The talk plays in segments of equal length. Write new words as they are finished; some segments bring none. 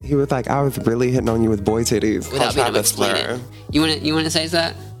He was like, I was really hitting on you with boy titties. Without being able to explain it. You want to say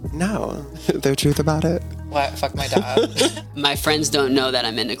that? No. The truth about it? What? Fuck my dad. My friends don't know that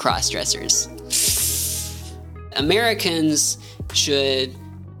I'm into cross-dressers. Americans should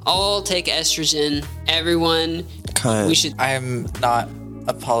all take estrogen. Everyone. Cunt. We should. I am not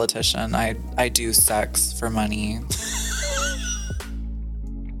a politician. I do sex for money.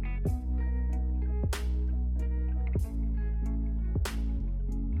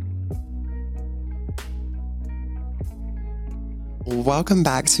 Welcome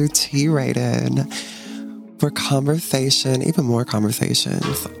back to T-Rated for conversation, even more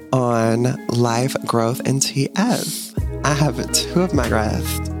conversations on life, growth, and TS. I have two of my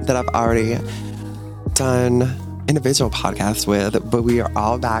guests that I've already done individual podcasts with, but we are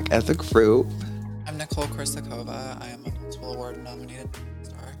all back as a group. I'm Nicole Korsakova. I am a multiple award-nominated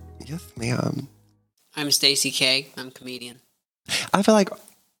star. Yes, ma'am. I'm Stacy K. I'm a comedian. I feel like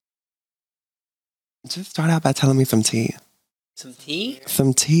just start out by telling me some tea. Some tea?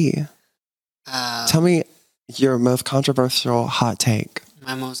 Some tea. Tell me your most controversial hot take.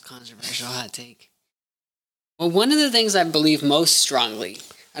 My most controversial hot take. Well, one of the things I believe most strongly,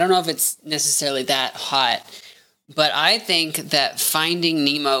 I don't know if it's necessarily that hot, but I think that Finding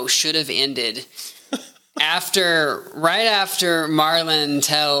Nemo should have ended right after Marlin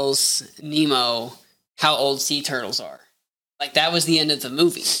tells Nemo how old sea turtles are. Like, that was the end of the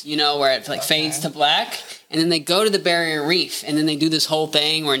movie, you know, where it fades to black, and then they go to the barrier reef, and then they do this whole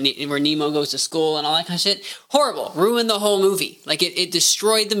thing where Nemo goes to school and all that kind of shit. Horrible. Ruined the whole movie. Like, it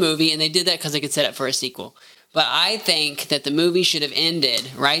destroyed the movie, and they did that because they could set up for a sequel. But I think that the movie should have ended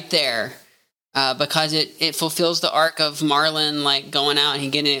right there because it fulfills the arc of Marlin, like, going out and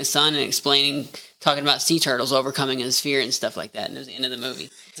he getting his son and talking about sea turtles overcoming his fear and stuff like that, and it was the end of the movie.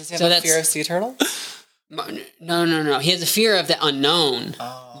 Does he have a fear of sea turtles? No. He has a fear of the unknown.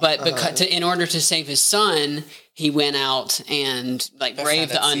 But in order to save his son, he went out and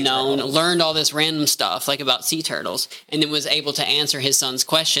braved the unknown, learned all this random stuff about sea turtles, and then was able to answer his son's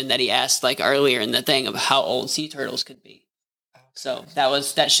question that he asked earlier in the thing of how old sea turtles could be. So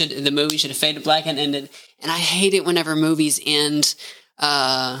the movie should have faded black and ended. And I hate it whenever movies end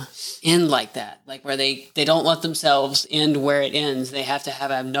like that, where they don't let themselves end where it ends. They have to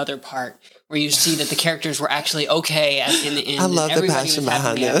have another part where you see that the characters were actually okay in the end. I love the passion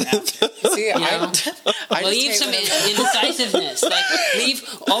behind it. See, leave some indecisiveness.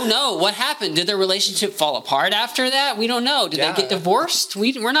 Oh no, what happened? Did their relationship fall apart after that? We don't know. Did they get divorced?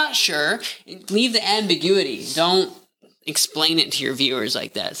 We're not sure. Leave the ambiguity. Don't explain it to your viewers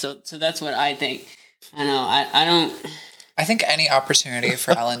like that. So that's what I think. I know. I don't. I think any opportunity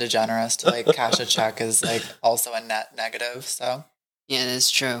for Ellen DeGeneres to cash a check is also a net negative. So. Yeah,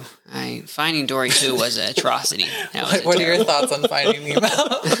 that's true. Finding Dory 2 was an atrocity. What are your thoughts on Finding Nemo?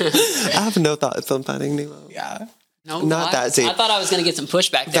 I have no thoughts on Finding Nemo. Yeah. No, not that deep. I thought I was going to get some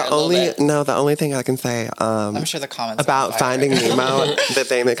pushback there the only thing I can say I'm sure the comments about Finding Nemo, the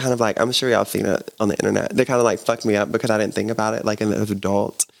thing that kind of I'm sure y'all seen it on the internet, they kind of fucked me up because I didn't think about it as an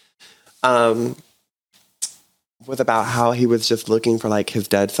adult, was about how he was just looking for his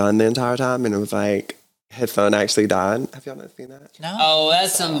dead son the entire time, and it was his son actually died. Have y'all not seen that? No. Oh,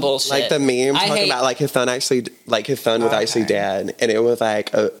 that's some bullshit. The meme talking about his son actually, his son was actually dead, and it was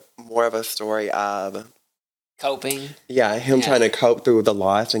more of a story of coping. Yeah, him trying to cope through the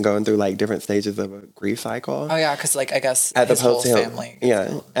loss and going through different stages of a grief cycle. Oh yeah, because I guess as his opposed whole to him, family.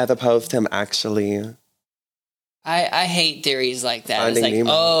 Yeah, as opposed to him actually. I hate theories like that. Finding It's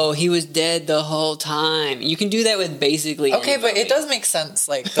Nemo. he was dead the whole time. You can do that with basically okay, but it does make sense.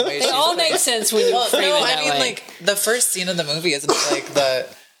 The way they all make sense when you frame it that way. The first scene of the movie isn't the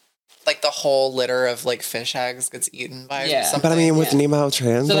whole litter of fish eggs gets eaten by something. But I mean, with Nemo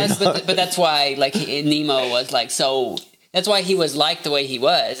trans. So that's why Nemo was so. That's why he was the way he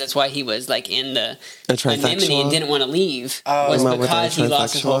was. That's why he was in the anemone and didn't want to leave. Was because he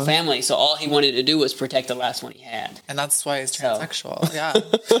lost his whole family. So all he wanted to do was protect the last one he had. And that's why he's transsexual. Yeah,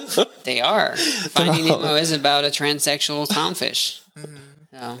 they are. Finding Nemo is about a transsexual clownfish. Mm-hmm.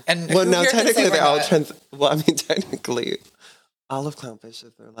 So. And now technically they're all trans. Well, I mean technically. All of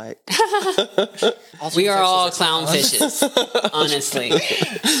clownfishes are we are all clownfishes, honestly.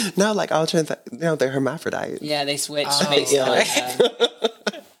 No, all trans, they're hermaphrodites. Yeah, they switch based on.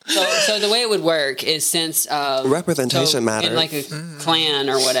 So the way it would work is since representation matters in a clan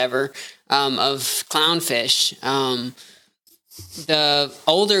or whatever of clownfish, the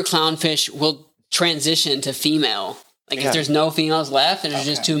older clownfish will transition to female. If there's no females left and there's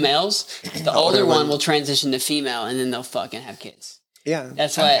just two males, the older one will transition to female and then they'll fucking have kids. Yeah.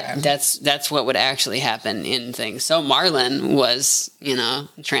 That's what would actually happen in things. So Marlon was,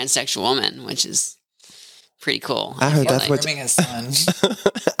 transsexual woman, which is pretty cool. I heard that's what his son.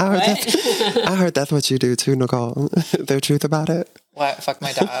 I heard that's what you do too, Nicole. The truth about it? What? Fuck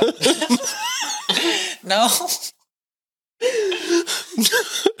my dad. No.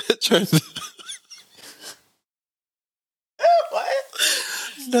 What?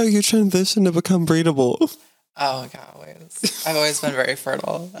 No, you transition to become breedable. Oh, God, always. I've always been very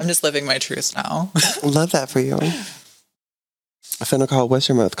fertile. I'm just living my truth now. Love that for you. So, Nicole, what's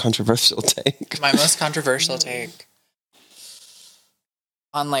your most controversial take? My most controversial take?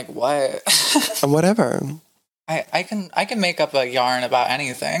 On, like, what? Whatever. I can make up a yarn about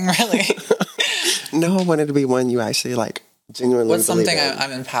anything, really. No, I wanted to be one you actually, like, genuinely What's something in.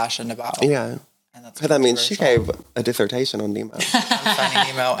 I'm impassioned about? Yeah. Because, I mean, she gave a dissertation on Nemo. I'm funny,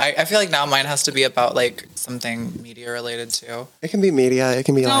 Nemo. I feel like now mine has to be about, like, something media-related, too. It can be media. It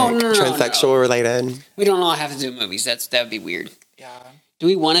can be, transsexual related. We don't all have to do movies. That would be weird. Yeah. Do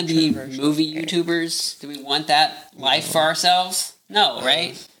we want to be movie YouTubers? Do we want that life for ourselves? No,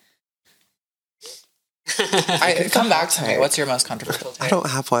 right? Come back to me. What's your most controversial take? I don't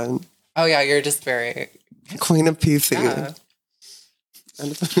have one. Oh, yeah, you're just very... Queen of PC. Yeah.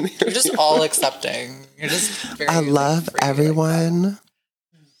 You're just all accepting. You're just very... I love everyone. Like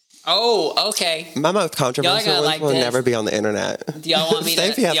oh, okay. My most controversial ones will never be on the internet. Do y'all want me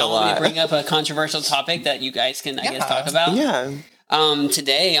to bring up a controversial topic that you guys can, I guess, talk about? Yeah.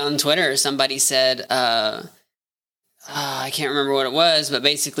 Today on Twitter, somebody said... I can't remember what it was, but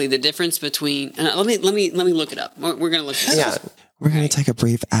basically the difference between... let me look it up. We're going to look this up. Yeah. We're going to take a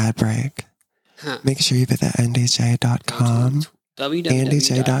brief ad break. Make sure you visit ndj.com.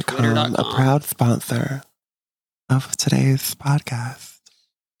 ndj.com, a proud sponsor of today's podcast.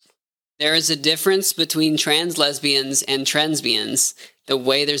 There is a difference between trans lesbians and transbians, the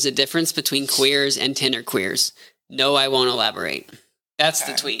way there's a difference between queers and tenderqueers. No, I won't elaborate. That's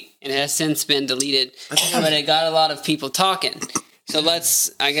the tweet. It has since been deleted, but it got a lot of people talking. So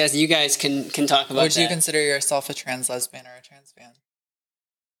I guess you guys can talk about that. Would you consider yourself a trans lesbian or a trans man?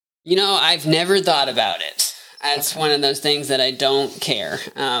 I've never thought about it. It's one of those things that I don't care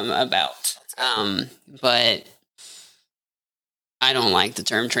about. But I don't like the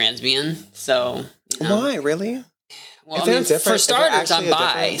term transbian, so... Why, really? Well, for starters, I'm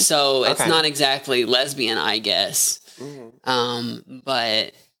bi, so it's not exactly lesbian, I guess. Mm-hmm.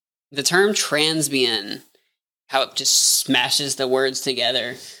 But the term transbian, how it just smashes the words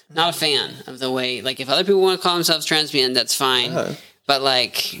together, not a fan of the way, like, if other people want to call themselves transbian, that's fine. Uh-huh. But,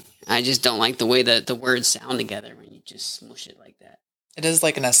 like, I just don't like the way that the words sound together when you just smush it like that. It is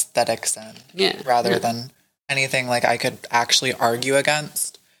like an aesthetic sin, rather than anything, like, I could actually argue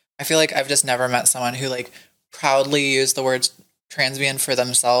against. I feel like I've just never met someone who, like, proudly used the word transbian for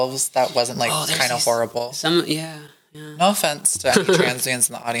themselves. That wasn't, like, kind of horrible. Yeah. No offense to any transbians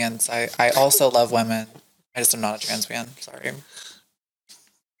in the audience. I also love women. I just am not a transbian. Sorry.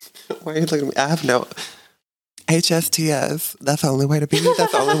 Why are you looking at me? I have no... HSTS. That's the only way to be.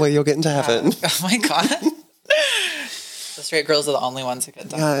 That's the only way you'll get into heaven. Oh my God. The straight girls are the only ones who get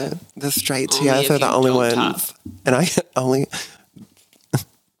to heaven. The straight TS are the only ones. Top. And I only...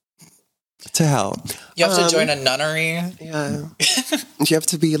 to hell. You have to join a nunnery. Yeah. You have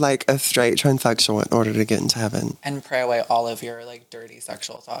to be like a straight transsexual in order to get into heaven. And pray away all of your like dirty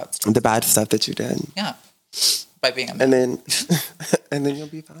sexual thoughts. The bad stuff that you did. Yeah. By being a man. And then you'll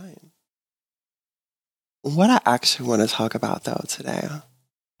be fine. What I actually want to talk about though today.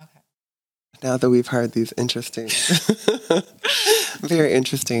 Okay. Now that we've heard these interesting, very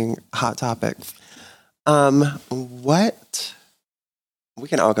interesting hot topics. What... We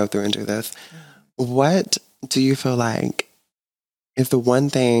can all go through and do this. What do you feel like is the one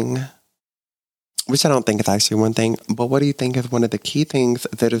thing, which I don't think is actually one thing, but what do you think is one of the key things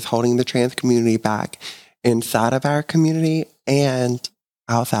that is holding the trans community back inside of our community and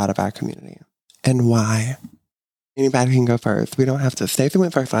outside of our community? And why? Anybody can go first. We don't have to. Stacy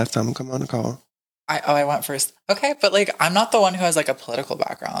went first last time. Come on, Nicole. I went first. Okay, but like I'm not the one who has like a political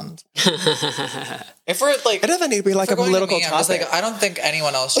background. If we're like, it doesn't need to be like a political topic. I'm just like, I don't think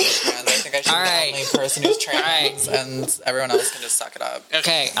anyone else should be trans. I think I should be the only person who's trans, and everyone else can just suck it up.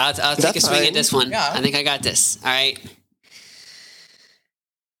 Okay, I'll take a swing at this one. Yeah. I think I got this. All right.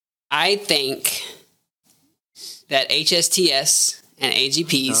 I think that HSTS and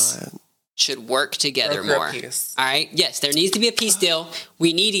AGPs should work together more. All right. Yes, there needs to be a peace deal.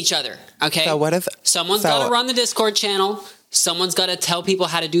 We need each other. Okay. So what if someone's got to run the Discord channel? Someone's got to tell people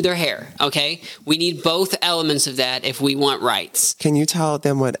how to do their hair. Okay. We need both elements of that if we want rights. Can you tell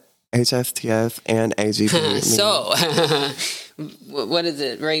them what HSTS and AGP mean? So what is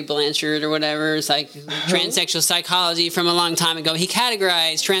it, Ray Blanchard or whatever, transsexual psychology from a long time ago. He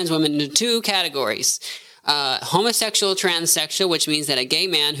categorized trans women into 2 categories. Homosexual transsexual, which means that a gay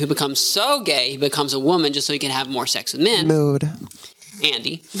man who becomes so gay he becomes a woman just so he can have more sex with men. Mood.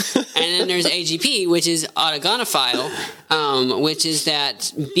 Andy. And then there's AGP, which is autogonophile, which is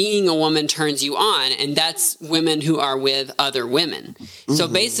that being a woman turns you on, and that's women who are with other women. Mm-hmm. So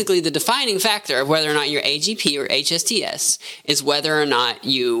basically the defining factor of whether or not you're AGP or HSTS is whether or not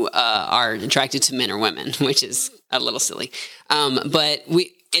you are attracted to men or women, which is a little silly. But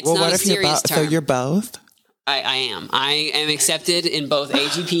it's not a serious term. So you're both? I am. I am accepted in both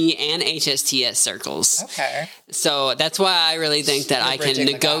AGP and HSTS circles. Okay. So that's why I really think that I can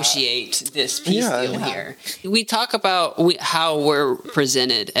negotiate this peace deal here. We talk about how we're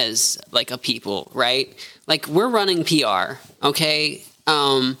presented as like a people, right? Like we're running PR, okay?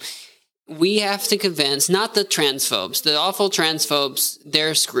 We have to convince, not the transphobes, the awful transphobes,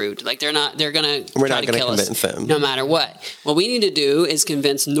 they're screwed. Like we're not going to kill us them. No matter what. What we need to do is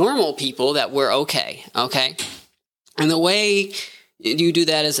convince normal people that we're okay. And the way you do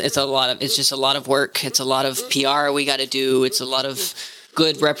that is it's just a lot of work. It's a lot of PR we got to do. It's a lot of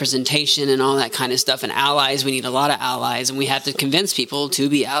good representation and all that kind of stuff. And allies, we need a lot of allies, and we have to convince people to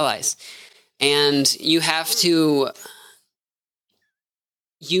be allies. And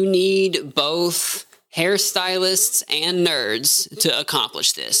you need both hairstylists and nerds to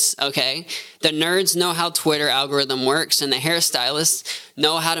accomplish this, okay? The nerds know how Twitter algorithm works, and the hairstylists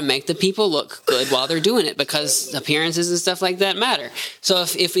know how to make the people look good while they're doing it, because appearances and stuff like that matter. So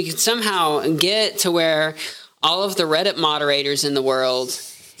if we could somehow get to where all of the Reddit moderators in the world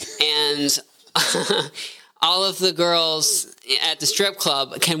and all of the girls at the strip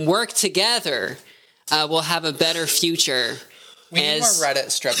club can work together, we'll have a better future. We need more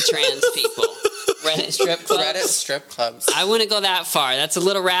Reddit strip trans people. Reddit strip clubs. Reddit strip clubs. I wouldn't go that far. That's a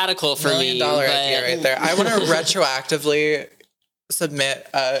little radical for me. $1 million idea right there. I want to retroactively submit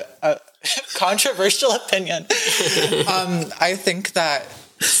a controversial opinion. I think that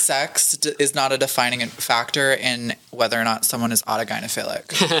sex is not a defining factor in whether or not someone is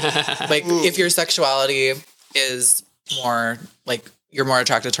autogynephilic. Like, if your sexuality is more, like, you're more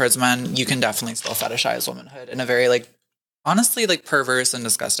attracted towards men, you can definitely still fetishize womanhood in a very, like, honestly, like, perverse and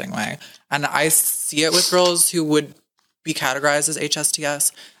disgusting way. And I see it with girls who would be categorized as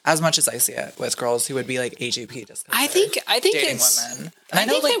HSTS as much as I see it with girls who would be like AGP. Just I think dating women. And I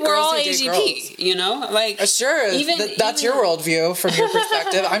know, like, we're all AGP, you know, like, sure, that's your worldview from your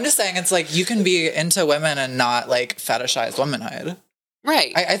perspective. I'm just saying, it's like you can be into women and not like fetishize womanhood,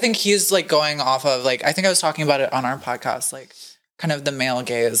 right? I think he's like going off of, like, I think I was talking about it on our podcast, like kind of the male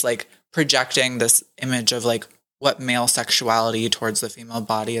gaze, like projecting this image of like what male sexuality towards the female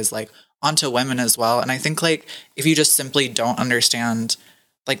body is like onto women as well. And I think, like, if you just simply don't understand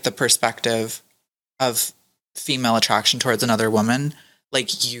like the perspective of female attraction towards another woman,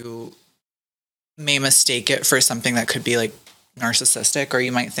 like, you may mistake it for something that could be like narcissistic, or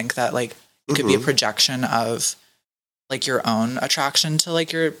you might think that like it could be a projection of like your own attraction to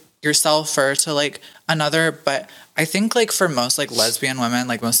like yourself or to like another. But I think, like, for most like lesbian women,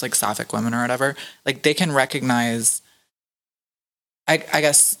 like most like sapphic women or whatever, like they can recognize, I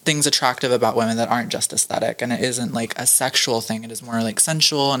guess, things attractive about women that aren't just aesthetic, and it isn't like a sexual thing. It is more like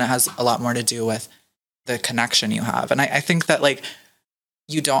sensual, and it has a lot more to do with the connection you have. And I think that, like,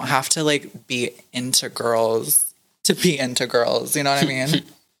 you don't have to like be into girls to be into girls. You know what I mean?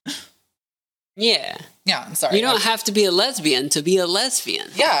 Yeah. Yeah, I'm sorry. You don't have to be a lesbian to be a lesbian.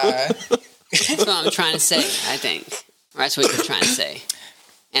 Yeah. That's what I'm trying to say, I think. Or that's what you're trying to say.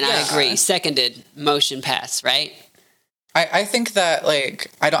 And I agree. Seconded, motion pass, right? I think that,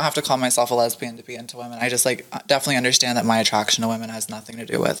 like, I don't have to call myself a lesbian to be into women. I just, like, definitely understand that my attraction to women has nothing to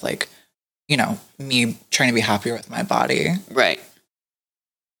do with, like, you know, me trying to be happier with my body. Right.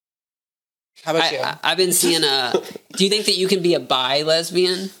 How about you? I've been seeing do you think that you can be a bi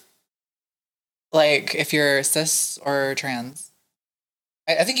lesbian? Like, if you're cis or trans?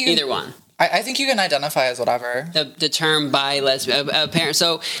 I think you can, either one. I think you can identify as whatever. The term bi lesbian. Apparently,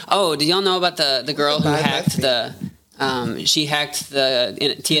 so, did y'all know about the girl who hacked she hacked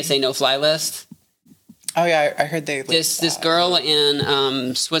the TSA no-fly list? Oh, yeah, I heard they... This girl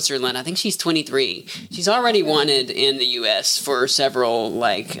in Switzerland, I think she's 23. She's already wanted in the U.S. for several,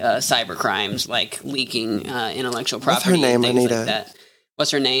 like, cyber crimes, like leaking intellectual property. What's her name, and things Anita? like that.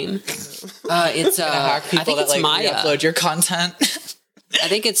 What's her name? It's hack people, I think it's Maya. Upload your content. I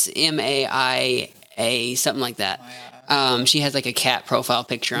think it's MAIA, something like that. She has like a cat profile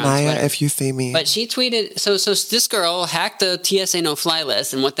picture on Maya, Twitter. if you see me. But she tweeted, so this girl hacked the TSA no-fly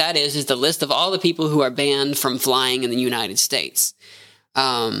list, and what that is the list of all the people who are banned from flying in the United States,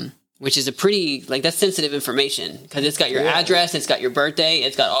 which is a pretty, like, that's sensitive information, because it's got your address, it's got your birthday,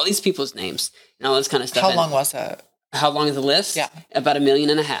 it's got all these people's names, and all this kind of stuff. How long was it? How long is the list? Yeah. About 1.5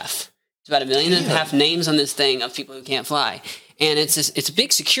 million. It's about 1.5 million names on this thing of people who can't fly. And it's a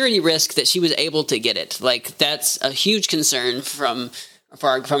big security risk that she was able to get it. Like, that's a huge concern from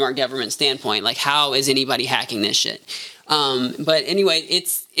our government standpoint. Like, how is anybody hacking this shit? But anyway,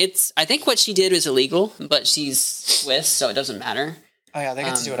 it's I think what she did was illegal, but she's Swiss, so it doesn't matter. Oh yeah, they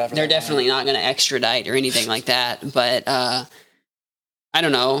get to do whatever. They're definitely not going to extradite or anything like that. But I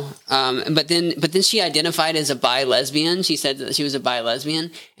don't know. But then she identified as a bi-lesbian. She said that she was a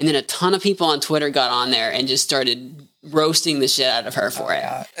bi-lesbian, and then a ton of people on Twitter got on there and just started roasting the shit out of her for it.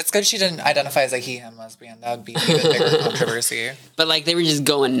 Yeah. It's good she didn't identify as a he/him lesbian. That would be even bigger controversy. But like, they were just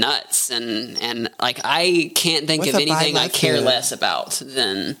going nuts, and like, I can't think of anything I care less about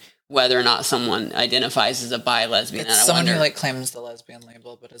than whether or not someone identifies as a bi-lesbian. It's someone who like claims the lesbian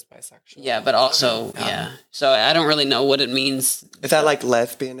label but is bisexual. Yeah, but also So I don't really know what it means. Is that like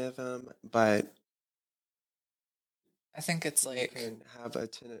lesbianism? But I think it's like have a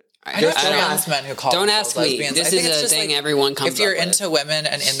tenant. There's trans men who call themselves lesbians. This is a thing like, everyone comes up with. If you're into women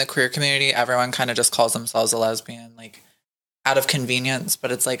and in the queer community, everyone kind of just calls themselves a lesbian, like out of convenience.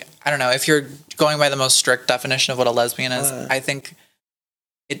 But it's like, I don't know, if you're going by the most strict definition of what a lesbian is, I think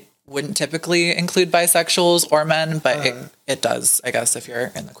it wouldn't typically include bisexuals or men, but it does, I guess, if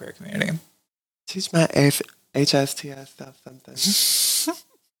you're in the queer community. Teach my HSTS stuff something.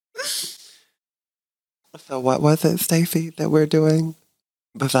 So what was it, Stacy, that we're doing?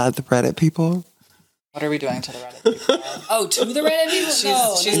 Besides the Reddit people? What are we doing to the Reddit people? To the Reddit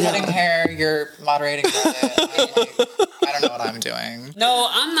people? She's cutting hair, you're moderating Reddit. I don't know what I'm doing. No,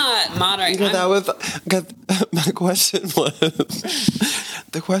 I'm not moderating. That was, my question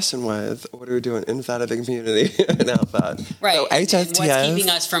was, what are we doing inside of the community and outside? Right. So HSTS. What's keeping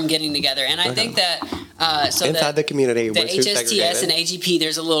us from getting together? And I think that inside the community, the HSTS and AGP,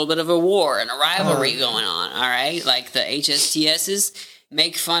 there's a little bit of a war and a rivalry going on. All right, like the HSTSs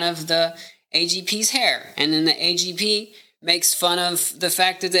make fun of the AGP's hair, and then the AGP makes fun of the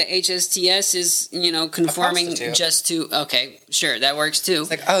fact that the HSTS is, conforming just to, okay, sure, that works too. It's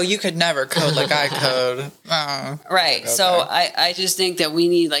like, oh, you could never code like I code. Right. Okay. So I just think that we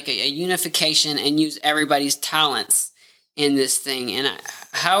need like a unification and use everybody's talents in this thing. And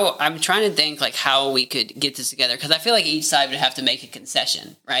I'm trying to think like how we could get this together, because I feel like each side would have to make a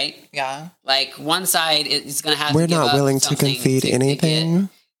concession, right? Yeah. Like one side is going to have We're to give not up willing to concede anything.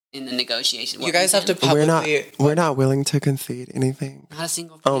 In the negotiation. You guys have to publicly... We're not willing to concede anything. Not a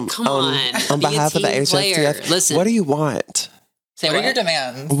single thing. Come on. On behalf of the HSTS, listen. What do you want? What are your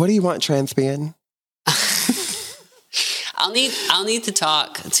demands? What do you want, transbian? I'll need to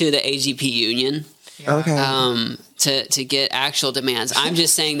talk to the AGP union. Yeah. Okay. To get actual demands. I'm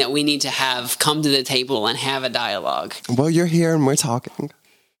just saying that we need to come to the table and have a dialogue. Well, you're here and we're talking.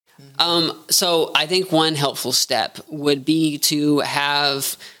 So I think one helpful step would be to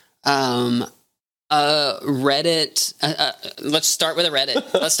have a Reddit. Let's start with a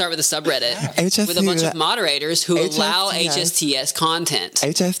Reddit. Let's start with a subreddit with a bunch of moderators who allow HSTS content.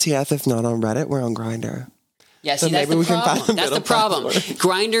 HSTS is not on Reddit. We're on Grindr. Yeah, see, that's the problem. That's the problem.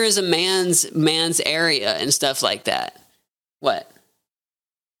 Grindr is a man's area and stuff like that. What?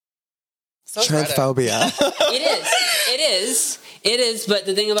 So transphobia. It is, but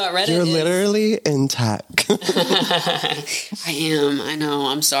the thing about Reddit You're literally in tech. I am. I know.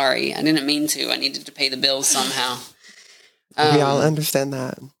 I'm sorry. I didn't mean to. I needed to pay the bills somehow. We all understand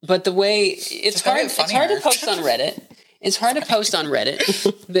that. But the way it's hard to post on Reddit. It's hard to post on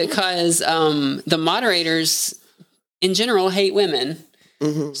Reddit because the moderators in general hate women.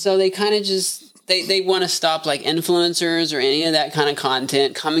 Mm-hmm. So they kind of just they want to stop like influencers or any of that kind of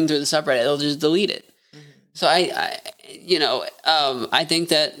content coming through the subreddit. They'll just delete it. Mm-hmm. So I think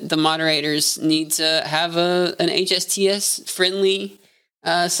that the moderators need to have an HSTS friendly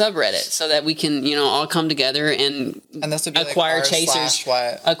subreddit so that we can, all come together and this would be acquire like chasers.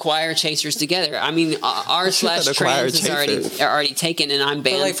 Acquire chasers together. I mean, r/trans is already taken, and I'm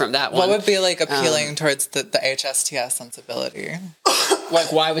banned from that one. What would be like appealing towards the HSTS sensibility?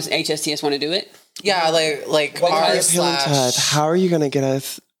 Like, why would HSTS want to do it? Yeah, like how are you going to get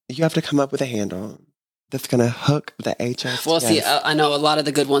us? You have to come up with a handle that's going to hook the HSTS. Well, see, I know a lot of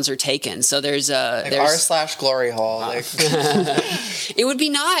the good ones are taken. So there's r/glory hole. It would be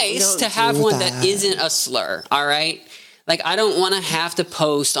nice to have one that isn't a slur. All right. Like, I don't want to have to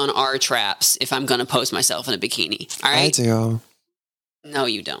post on our traps if I'm going to post myself in a bikini. All right? I do. No,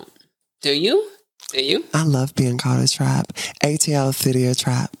 you don't. Do you? Do you? I love being called a trap. ATL City a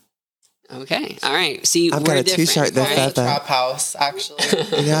trap. Okay. All right. See, I've got a T-shirt that says that. Trap house, actually.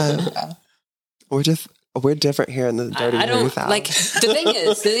 Yeah. We're different here in the dirty South. Like,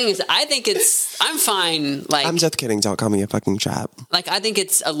 the thing is, I think I'm fine. Like, I'm just kidding. Don't call me a fucking trap. Like, I think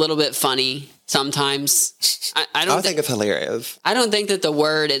it's a little bit funny sometimes. I don't think it's hilarious. I don't think that the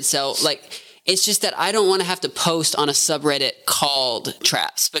word itself, like, it's just that I don't want to have to post on a subreddit called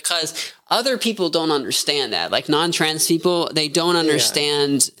traps because other people don't understand that. Like, non-trans people, they don't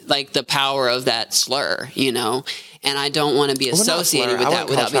understand like the power of that slur, you know? And I don't want to be associated with that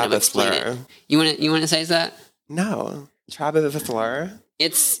without being able to explain it. You want to say that? No. Trap is a slur?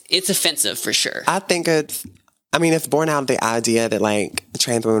 It's offensive for sure. I think it's born out of the idea that, like,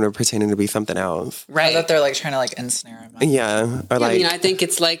 trans women are pretending to be something else. Right. That they're, like, trying to, like, ensnare them. Yeah. Or, like, I think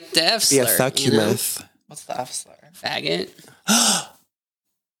it's like the F slur. Be a succubus. You know? What's the F slur? Faggot.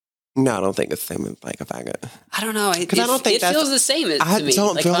 No, I don't think it's the same as, like, a faggot. I don't know. Because I don't think it feels the same to me. I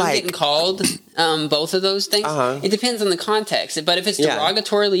don't feel I'm like getting called both of those things. It depends on the context. But if it's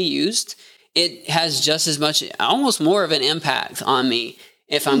derogatorily used, it has just as much, almost more of an impact on me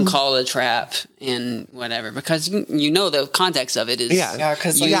if I'm called a trap and whatever, because you know the context of it is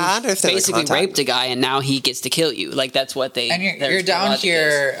because I understand basically raped a guy and now he gets to kill you. Like, that's what they. And you're down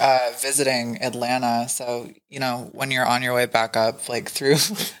here visiting Atlanta, so you know when you're on your way back up, like through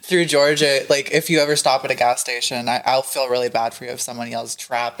Georgia, like if you ever stop at a gas station, I'll feel really bad for you if someone yells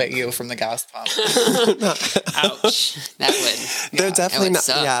 "trap" at you from the gas pump. Ouch! That would. They're definitely not.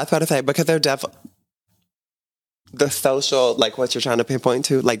 Yeah, I was about to say because they're definitely. The social, like what you're trying to pinpoint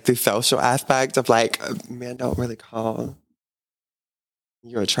to, like the social aspect of like, men don't really call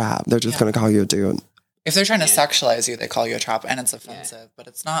you a trap. They're just going to call you a dude. If they're trying to sexualize you, they call you a trap and it's offensive, but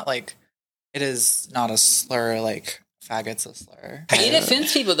it's not like, it is not a slur like faggot's a slur. It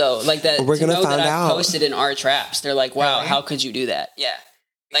offends people though, like that. We're going to find out. I posted in our traps. They're like, wow, how could you do that? Yeah.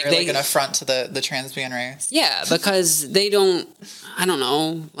 Like really an affront to the transbian race. Yeah, because they don't, I don't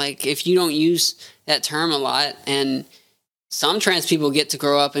know, like if you don't use that term a lot, and some trans people get to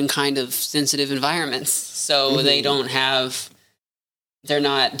grow up in kind of sensitive environments, so they don't have, they're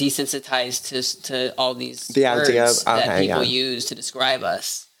not desensitized to all these words that people use to describe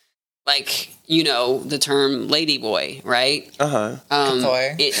us. Like, you know, the term ladyboy, right?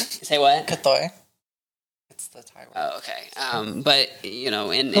 Kathoy. Say what? Kathoy. The Thai word. Oh, okay. But you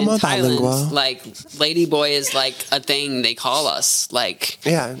know, in Thailand, like ladyboy is like a thing they call us. Like,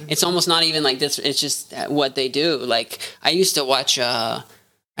 it's almost not even like this. It's just what they do. Like, I used to watch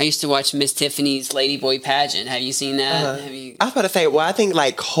Miss Tiffany's Ladyboy pageant. Have you seen that? I was about to say, well, I think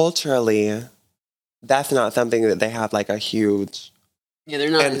like culturally, that's not something that they have like a huge. Yeah,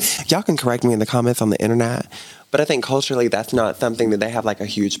 they're not. And y'all can correct me in the comments on the internet, but I think culturally, that's not something that they have like a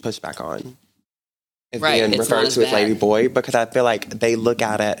huge pushback on. Being referred to as lady boy, because I feel like they look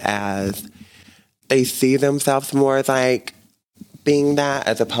at it as they see themselves more as like being that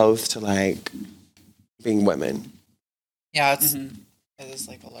as opposed to like being women. Yeah, it is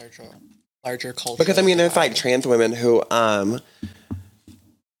like a larger culture. Because I mean, there's like trans women who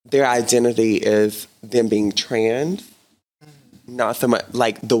their identity is them being trans, not so much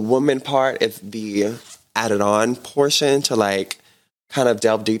like the woman part is the added on portion to like. Kind of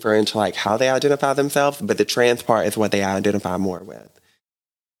delve deeper into like how they identify themselves, but the trans part is what they identify more with.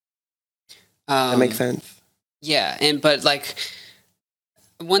 That makes sense. Yeah, but like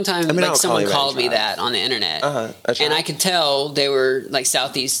one time, like someone called me that on the internet, and I could tell they were like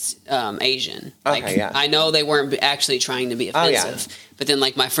Southeast Asian. Like, I know they weren't actually trying to be offensive, but then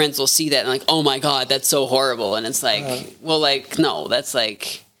like my friends will see that and like, oh my god, that's so horrible, and it's like, well, like no, that's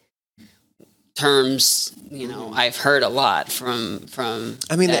like. Terms, you know, I've heard a lot from.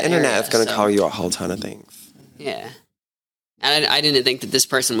 I mean, the internet is going to call you a whole ton of things. Yeah, and I didn't think that this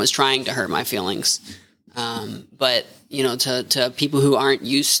person was trying to hurt my feelings, but you know, to people who aren't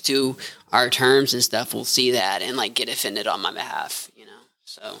used to our terms and stuff, will see that and like get offended on my behalf. You know,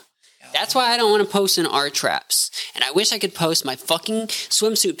 so. That's why I don't want to post in our traps. And I wish I could post my fucking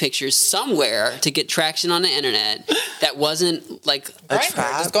swimsuit pictures somewhere to get traction on the internet that wasn't like a trap.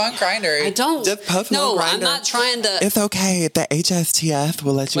 Just go on Grindr. I don't. Just post on Grindr. I'm not trying to. It's okay. The HSTF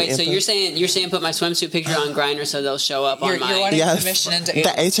will let you. Wait, so you're saying put my swimsuit picture on Grindr so they'll show up on my. You're wanting permission into the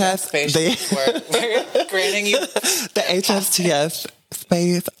HS space. We're granting you the HSTF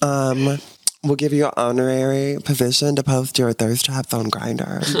space. We'll give you an honorary position to post your thirst traps on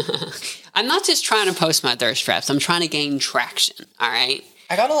Grindr. I'm not just trying to post my thirst traps. I'm trying to gain traction. All right.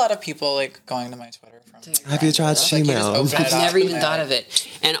 I got a lot of people like going to my Twitter from. Have you tried Gmail? I've never even thought of it.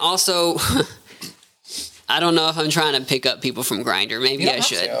 And also, I don't know if I'm trying to pick up people from Grindr. Maybe I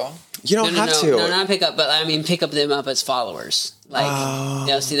should. You don't have to. No, not pick up, but I mean pick up them up as followers. Like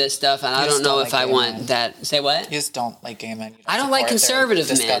they'll see this stuff, and I don't know if I want that. Say what? You just don't like gay men. I don't like conservative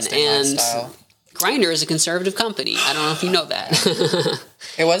men, and Grindr is a conservative company. I don't know if you know that.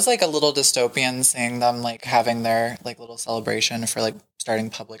 It was like a little dystopian seeing them like having their like little celebration for like starting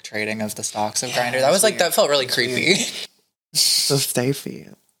public trading of the stocks of Grindr. That was like that felt really creepy. So Stacy,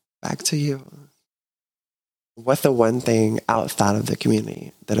 back to you. What's the one thing outside of the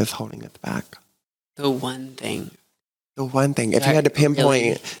community that is holding us back? The one thing. The one thing. If you had to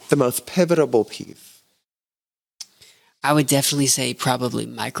pinpoint the most pivotal piece. I would definitely say probably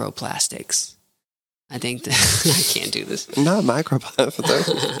microplastics. I think that I can't do this. Not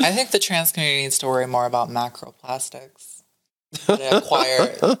microplastics. I think the trans community needs to worry more about macroplastics. How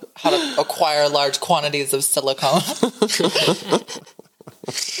to acquire large quantities of silicone.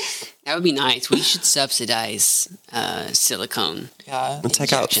 That would be nice. We should subsidize silicone. Yeah. And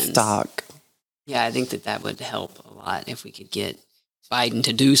take out stock. Yeah, I think that would help a lot if we could get Biden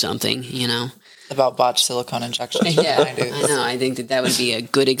to do something, you know. About botched silicone injections. Yeah, I know. I think that would be a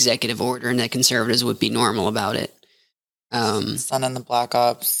good executive order and that conservatives would be normal about it. Sun and the Black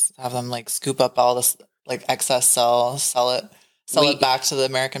Ops, have them like scoop up all this like excess sell it back to the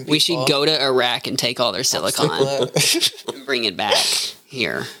American people. We should go to Iraq and take all their silicone and bring it back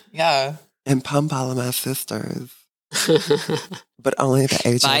here. Yeah. And pump all of my sisters. But only the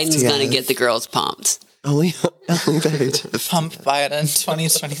HSTS. Biden's going to get the girls pumped. Only the HSTS. Pump Biden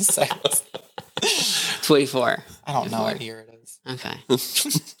 2026. 24. I don't know what year it is. Okay.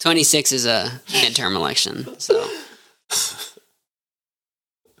 26 is a midterm election, so.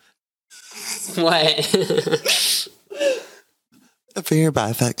 What? Very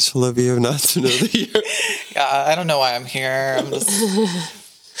bisexual of you not to know the year. Yeah, I don't know why I'm here. I'm just...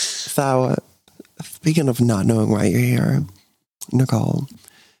 So, speaking of not knowing why you're here, Nicole,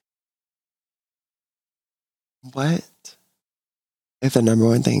 what is the number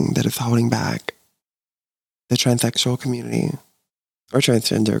one thing that is holding back the transsexual community or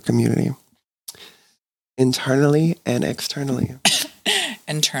transgender community internally and externally?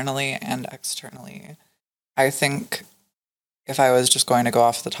 Internally and externally. I think if I was just going to go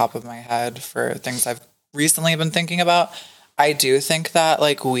off the top of my head for things I've recently been thinking about, I do think that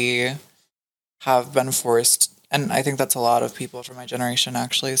like we have been forced, and I think that's a lot of people from my generation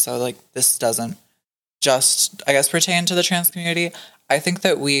actually, so like this doesn't just, I guess, pertain to the trans community. I think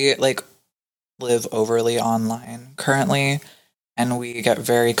that we like live overly online currently, and we get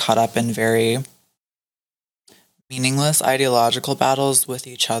very caught up in very meaningless ideological battles with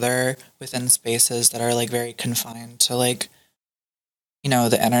each other within spaces that are like very confined to like, you know,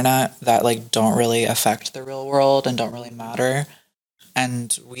 the internet, that like don't really affect the real world and don't really matter.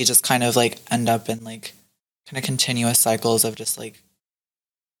 And we just kind of like end up in like kind of continuous cycles of just like,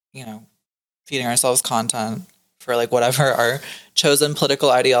 you know, feeding ourselves content for like whatever our chosen political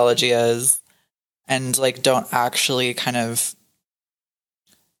ideology is, and like don't actually kind of,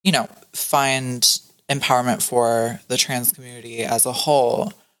 you know, find empowerment for the trans community as a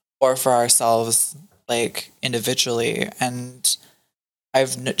whole or for ourselves like individually. And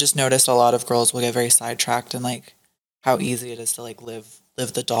I've just noticed a lot of girls will get very sidetracked in like how easy it is to like live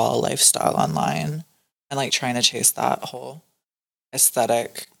the doll lifestyle online and like trying to chase that whole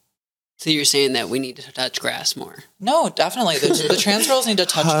aesthetic. So you're saying that we need to touch grass more? No, definitely. The trans girls need to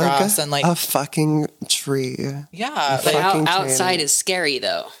touch grass and like a fucking tree. Yeah, but outside is scary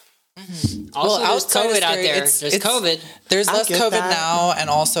though. Mm-hmm. Also, well, there's COVID out there. There's COVID. There's less COVID now, and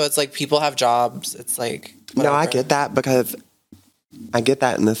also it's like people have jobs. It's like whatever. No, I get that because I get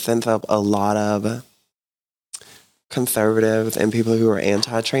that in the sense of a lot of conservatives and people who are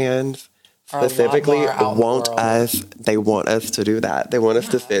anti-trans specifically want us to do that. They want us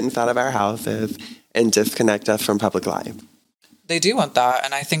to sit inside of our houses and disconnect us from public life. They do want that,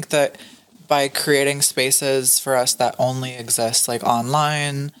 and I think that by creating spaces for us that only exist like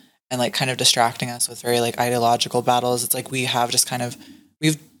online and like kind of distracting us with very like ideological battles, it's like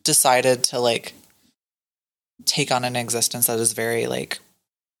we've decided to like take on an existence that is very like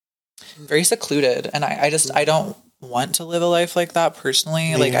very secluded, and I don't want to live a life like that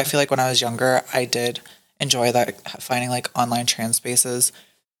personally. Yeah. Like I feel like when I was younger I did enjoy that, finding like online trans spaces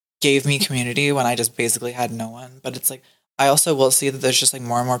gave me community when I just basically had no one. But it's like I also will see that there's just like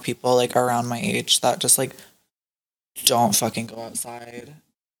more and more people like around my age that just like don't fucking go outside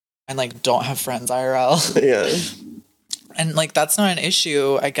and like don't have friends IRL. Yeah. And like that's not an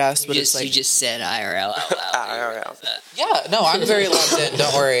issue, I guess. But it's like you just said IRL out loud. IRL. Yeah, no, I'm very locked in.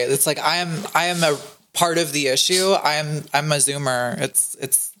 Don't worry. It's like I am a part of the issue. I'm a Zoomer.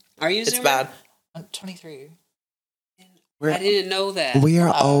 It's. Are you? It's Zoomer? bad. I'm 23. I didn't know that. We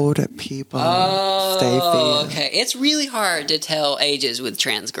are old people. Oh, Stacy. Okay. It's really hard to tell ages with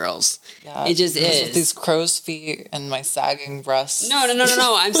trans girls. Yeah, it just is. With these crow's feet and my sagging breasts. No.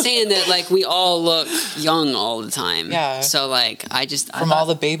 I'm saying that like we all look young all the time. Yeah. So like from all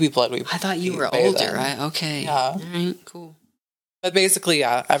the baby blood we. I thought you were older, right? Okay. Yeah. All right. Cool. But basically,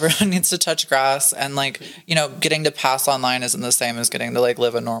 yeah, everyone needs to touch grass, and like getting to pass online isn't the same as getting to like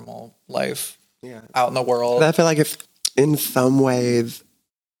live a normal life. Yeah. Out in the world. But I feel like if. In some ways,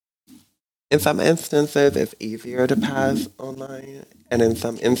 in some instances, it's easier to pass online. And in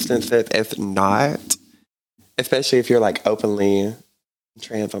some instances, it's not. Especially if you're, like, openly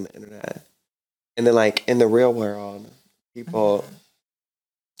trans on the internet. And then, like, in the real world, people...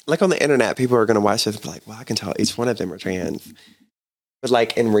 Like, on the internet, people are going to watch this and be like, well, I can tell each one of them are trans. But,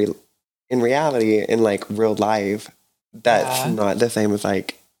 like, in reality, in, like, real life, that's not the same as,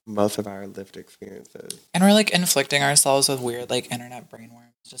 like... most of our lived experiences. And we're like inflicting ourselves with weird like internet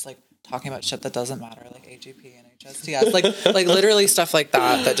brainworms, just like talking about shit that doesn't matter, like AGP and HSTS, like literally stuff like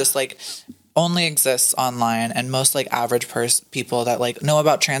that just like only exists online. And most like average people that like know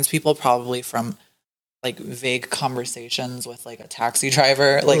about trans people probably from like vague conversations with like a taxi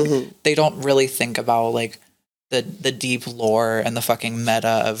driver, like they don't really think about like the deep lore and the fucking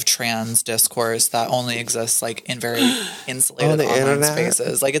meta of trans discourse that only exists like in very insulated online internet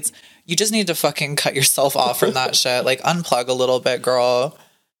spaces. Like you just need to fucking cut yourself off from that shit. Like unplug a little bit, girl.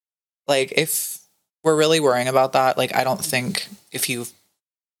 Like if we're really worrying about that, like I don't think if you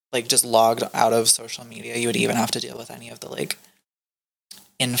like just logged out of social media, you would even have to deal with any of the like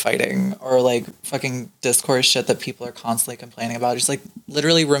infighting or like fucking discourse shit that people are constantly complaining about. Just like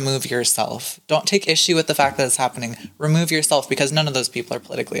literally remove yourself. Don't take issue with the fact that it's happening. Remove yourself, because none of those people are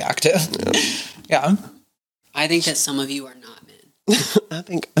politically active. Yeah. I think that some of you are not men. I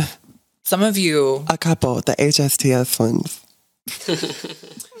think some of you, a couple, the HSTS ones.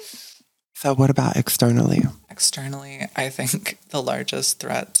 So what about externally? Externally, I think the largest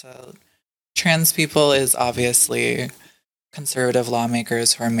threat to trans people is obviously conservative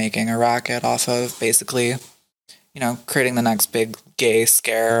lawmakers who are making a racket off of basically, creating the next big gay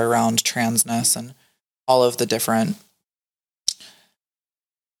scare around transness and all of the different,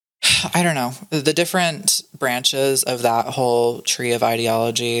 I don't know, the different branches of that whole tree of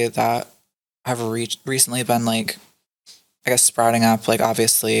ideology that have recently been like, I guess, sprouting up. Like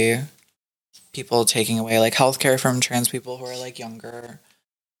obviously people taking away like healthcare from trans people who are like younger.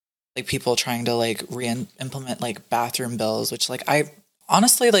 Like people trying to like implement like bathroom bills, which like I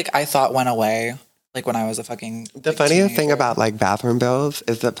honestly like I thought went away like when I was a fucking the funniest thing about like bathroom bills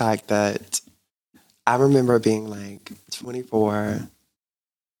is the fact that I remember being like 24,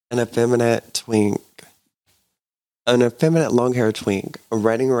 an effeminate long hair twink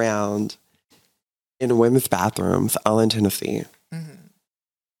running around in women's bathrooms all in Tennessee.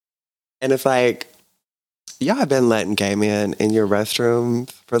 And it's like, y'all have been letting gay men in your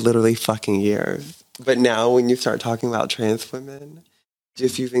restrooms for literally fucking years. But now when you start talking about trans women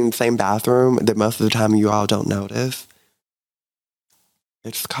just using the same bathroom that most of the time you all don't notice,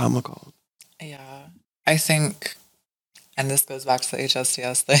 it's comical. Yeah. I think, and this goes back to the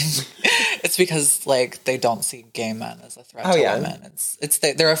HSTS thing, it's because like they don't see gay men as a threat to women.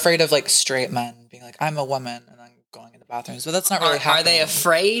 They're afraid of like straight men being like, I'm a woman and I'm going into bathrooms. But that's not really happening. Are they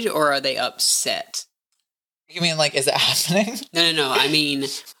afraid or are they upset? You mean like, is it happening? No. I mean,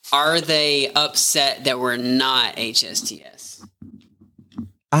 are they upset that we're not HSTS?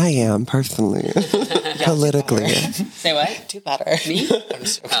 I am, personally. Politically. Say what? Do better. Me? I'm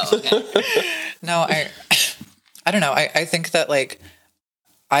just joking. Oh, okay. No, I don't know. I think that like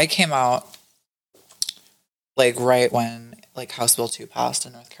I came out like right when like House Bill 2 passed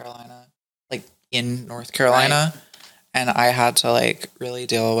in North Carolina. Like in North Carolina. Right. And I had to like really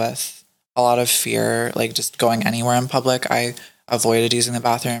deal with a lot of fear, like just going anywhere in public. I avoided using the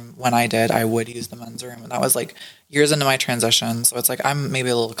bathroom. When I did, I would use the men's room. And that was like years into my transition. So it's like I'm maybe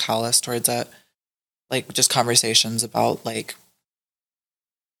a little callous towards it. Like just conversations about like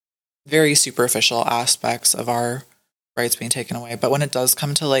very superficial aspects of our rights being taken away. But when it does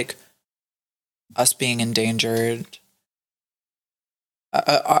come to like us being endangered,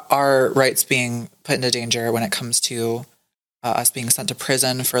 our rights being put into danger when it comes to us being sent to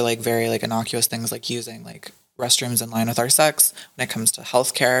prison for like very like innocuous things like using like restrooms in line with our sex, when it comes to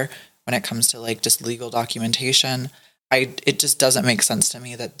healthcare, when it comes to like just legal documentation, it just doesn't make sense to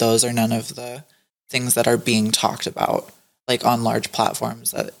me that those are none of the things that are being talked about like on large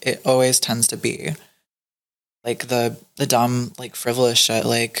platforms, that it always tends to be like the dumb, like frivolous shit.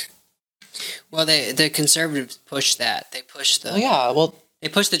 Like, well, the conservatives push that. They push the they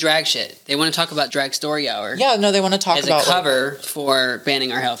push the drag shit. They want to talk about Drag Story Hour. Yeah, no, they want to talk as about a cover for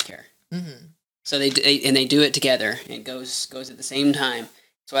banning our healthcare. Mm-hmm. So they do it together. It goes at the same time.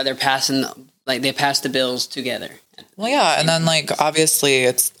 That's why they're passing they pass the bills together. Well, yeah, and then like obviously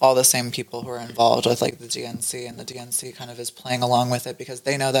it's all the same people who are involved with like the DNC, and the DNC kind of is playing along with it because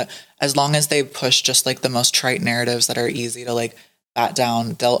they know that as long as they push just like the most trite narratives that are easy to like bat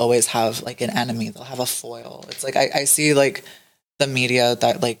down, they'll always have like an enemy. They'll have a foil. It's like I see like the media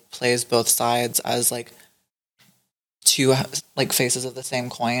that like plays both sides as like two like faces of the same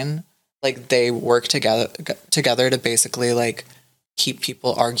coin. Like they work together to basically like keep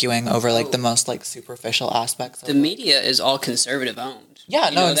people arguing over like the most like superficial aspects. The media is all conservative owned.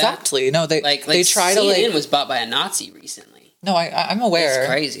 Yeah, no, exactly. That? No, they try to like. CNN was bought by a Nazi recently. No, I'm aware. It's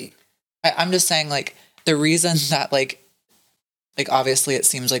crazy. I'm just saying like the reason that like obviously it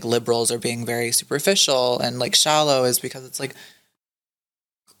seems like liberals are being very superficial and like shallow is because it's like,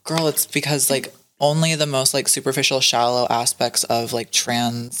 girl, it's because like only the most like superficial, shallow aspects of like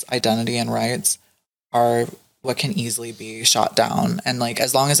trans identity and rights are what can easily be shot down. And like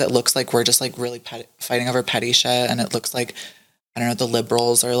as long as it looks like we're just like really fighting over petty shit, and it looks like, I don't know, the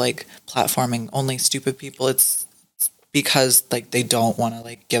liberals are like platforming only stupid people, it's because like they don't want to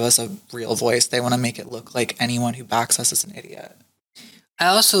like give us a real voice. They want to make it look like anyone who backs us is an idiot. I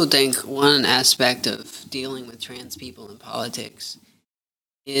also think one aspect of dealing with trans people in politics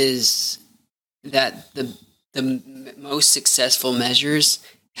is that the most successful measures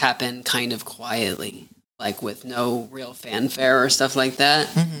happen kind of quietly, like with no real fanfare or stuff like that,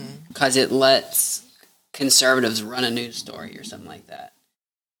 because it lets conservatives run a news story or something like that.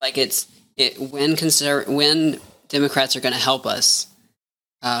 Like when Democrats are going to help us,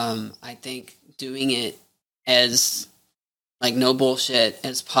 I think doing it as like no bullshit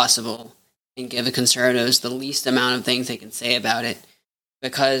as possible and give the conservatives the least amount of things they can say about it,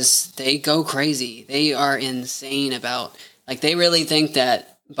 because they go crazy. They are insane about, like, they really think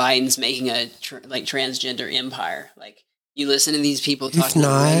that Biden's making a transgender empire. Like, you listen to these people talking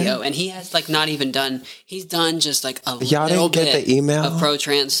on the radio, and he has like not even done. He's done just like a little bit the email of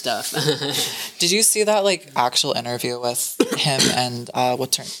pro-trans stuff. Did you see that like actual interview with him and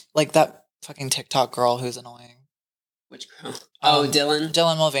what's her, like that fucking TikTok girl who's annoying? Which girl?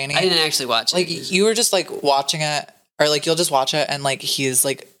 Dylan Mulvaney. I didn't actually watch it. Like you were just like watching it, or like you'll just watch it, and like he's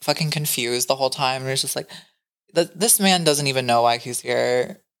like fucking confused the whole time, and it's just like this man doesn't even know why he's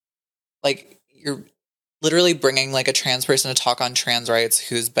here. Like you're literally bringing like a trans person to talk on trans rights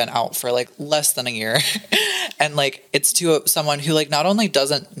who's been out for like less than a year. And like it's to someone who like not only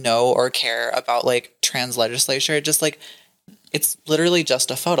doesn't know or care about like trans legislature, just like it's literally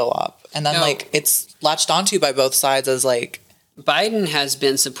just a photo op. And then like it's latched onto by both sides as like Biden has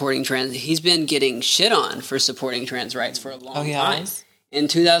been supporting trans. He's been getting shit on for supporting trans rights for a long time. In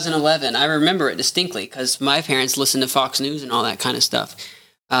 2011, I remember it distinctly because my parents listened to Fox News and all that kind of stuff.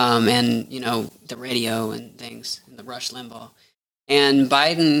 And, you know, the radio and things, and the Rush Limbaugh. And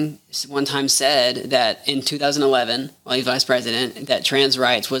Biden one time said that in 2011, while he's vice president, that trans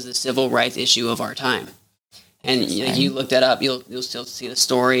rights was the civil rights issue of our time. And you look that up, you'll still see the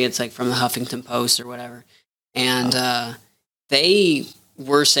story. It's like from the Huffington Post or whatever. And they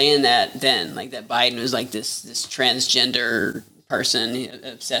were saying that then, like that Biden was like this transgender person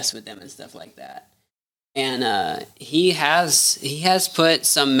obsessed with them and stuff like that. And he has put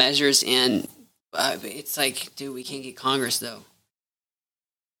some measures in. It's like, dude, we can't get Congress though.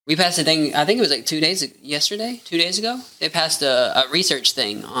 We passed a thing. I think it was like 2 days ago. They passed a research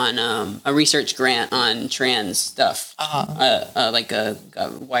thing on a research grant on trans stuff. Like a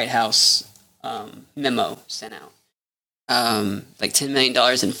White House memo sent out. Like $10 million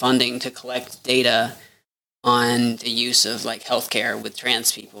in funding to collect data on the use of like healthcare with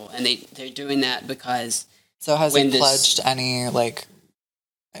trans people, and they're doing that because. So has he pledged any like?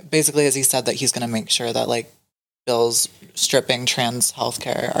 Basically, has he said that he's going to make sure that like bills stripping trans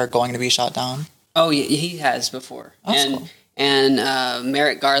healthcare are going to be shot down? Oh, yeah, he has before. Cool. And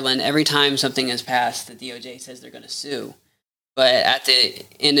Merrick Garland, every time something is passed, the DOJ says they're going to sue. But at the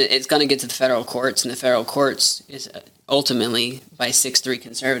end, it's going to get to the federal courts, and the federal courts is ultimately by 6-3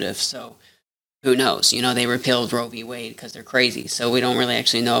 conservative. So who knows? You know, they repealed Roe v. Wade because they're crazy. So we don't really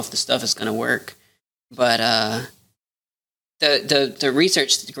actually know if the stuff is going to work. But the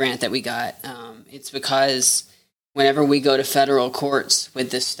research grant that we got, it's because whenever we go to federal courts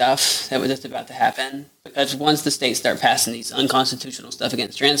with this stuff that's about to happen, because once the states start passing these unconstitutional stuff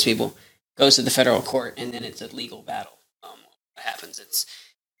against trans people, it goes to the federal court, and then it's a legal battle. what happens. It's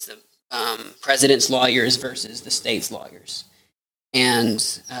the president's lawyers versus the state's lawyers. And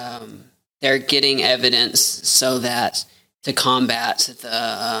they're getting evidence so that to combat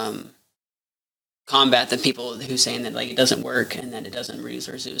the people who saying that like it doesn't work and that it doesn't reduce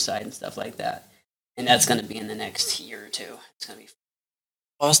our suicide and stuff like that. And that's going to be in the next year or two. It's going to be.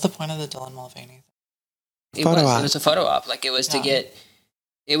 What was the point of the Dylan Mulvaney thing? It was a photo op. Like it was to get.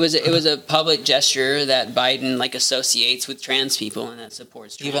 It was a public gesture that Biden like associates with trans people and that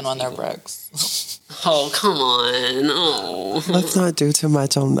supports trans even when people. they're bricks. Oh, come on! Oh, let's not do too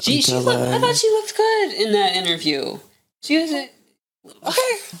much on I thought she looked good in that interview. She was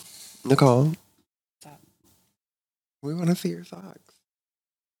okay. Nicole, we want to see your socks.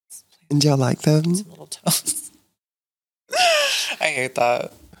 And do y'all like them? Some little toes. I hate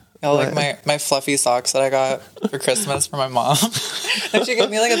that. Y'all like my fluffy socks that I got for Christmas from my mom. And she gave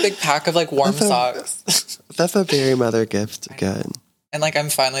me like a big pack of like warm socks. That's a very mother gift to get. And like I'm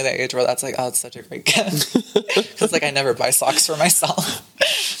finally the age where that's like, oh, it's such a great gift. Because like I never buy socks for myself.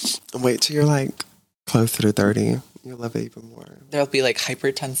 Wait till you're like closer to 30. You'll love it even more. There'll be like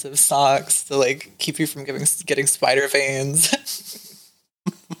hypertensive socks to like keep you from getting spider veins.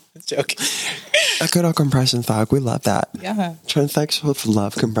 Joking. A good old compression sock. We love that. Yeah. Transsexuals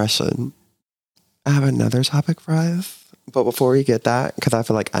love compression. I have another topic for us. But before we get that, because I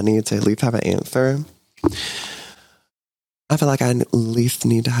feel like I need to at least have an answer. I feel like I at least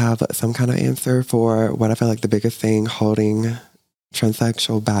need to have some kind of answer for what I feel like the biggest thing holding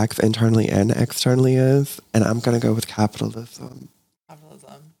transsexual back internally and externally is. And I'm going to go with capitalism.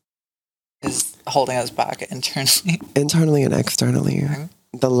 Capitalism is holding us back internally. Internally and externally. Mm-hmm.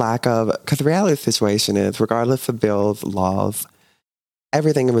 The lack of, because the reality of the situation is, regardless of bills, laws,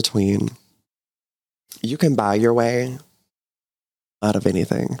 everything in between, you can buy your way out of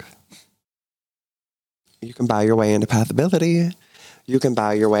anything. You can buy your way into passability. You can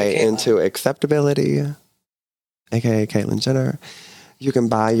buy your way into acceptability, aka Caitlyn Jenner. You can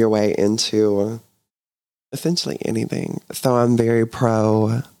buy your way into essentially anything. So I'm very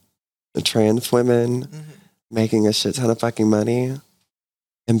pro trans women making a shit ton of fucking money.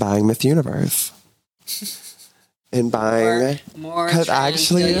 And buying Miss Universe. And buying... More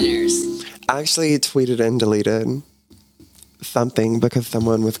billionaires. I actually tweeted and deleted something because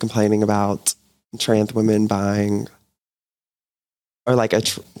someone was complaining about trans women buying... Or like a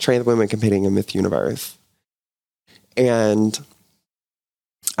trans women competing in Miss Universe. And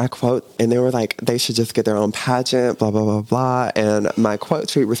I quote... And they were like, they should just get their own pageant, blah, blah, blah, blah. And my quote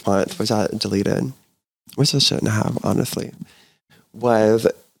tweet response, which I deleted, which I shouldn't have, honestly, was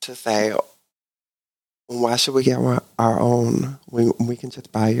to say, why should we get our own? We can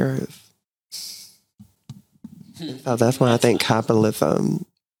just buy yours. So that's why I think capitalism.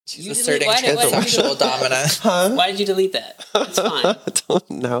 She's asserting sexual dominance. Huh? Why did you delete that? It's fine. I don't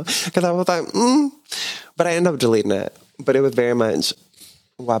know. Because I was like, But I ended up deleting it. But it was very much,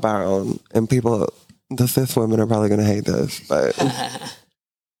 why buy our own? And people, the cis women are probably going to hate this. But,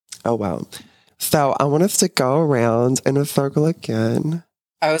 oh, wow. So I want us to go around in a circle again.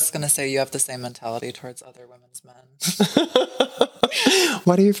 I was going to say you have the same mentality towards other women's men.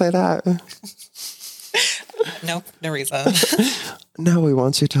 Why do you say that? No reason. No, we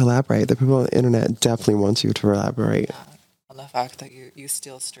want you to elaborate. The people on the internet definitely want you to elaborate. On the fact that you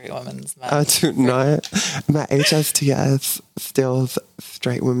steal straight women's men. I do not. My HSTS steals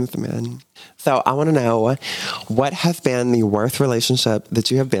straight women's men. So I want to know, what has been the worst relationship that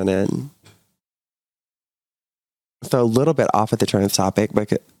you have been in? So a little bit off of the trans topic,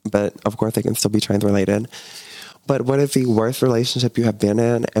 but of course it can still be trans related. But what is the worst relationship you have been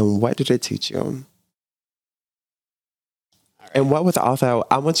in, and what did it teach you? Right. And what was also,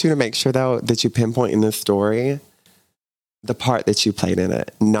 I want you to make sure though that you pinpoint in this story the part that you played in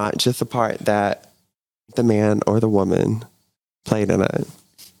it, not just the part that the man or the woman played in it.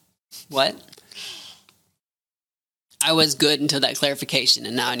 What? I was good until that clarification,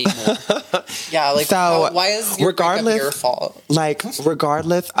 and now I need more. Yeah, like, so, why is your breakup your fault? Like,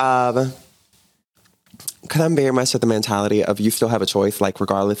 regardless of... Because I'm very much of the mentality of you still have a choice, like,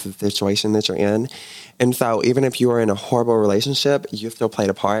 regardless of the situation that you're in. And so, even if you are in a horrible relationship, you still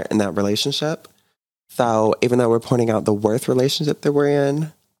played a part in that relationship. So, even though we're pointing out the worst relationship that we're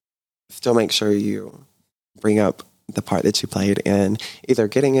in, still make sure you bring up the part that you played in either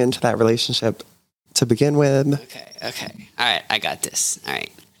getting into that relationship to begin with. Okay. All right, I got this. All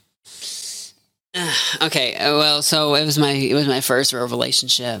right. Okay. Well, so it was my first real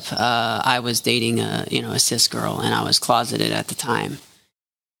relationship. I was dating a cis girl, and I was closeted at the time,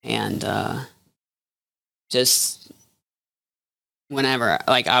 and just whenever,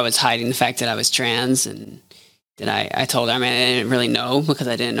 like, I was hiding the fact that I was trans and I told her, I mean, I didn't really know because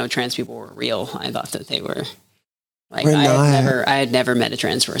I didn't know trans people were real. I thought that they were like, I had never met a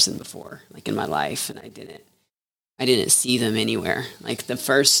trans person before, like in my life. And I didn't see them anywhere. Like the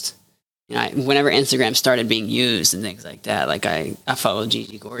first, whenever Instagram started being used and things like that, like I followed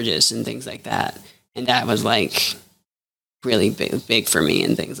Gigi Gorgeous and things like that. And that was like really big for me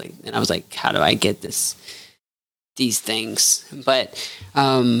and things like, and I was like, how do I get these things? But,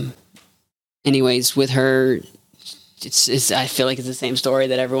 anyways, with her, it's I feel like it's the same story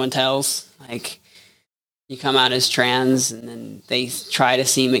that everyone tells. Like, you come out as trans, and then they try to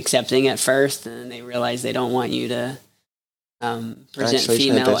seem accepting at first, and then they realize they don't want you to present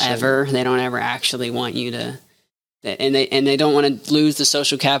female ever. They don't ever actually want you to, and they don't want to lose the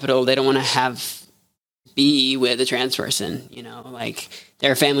social capital. They don't want to be with a trans person. Like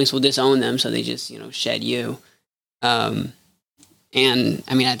their families will disown them, so they just shed you. And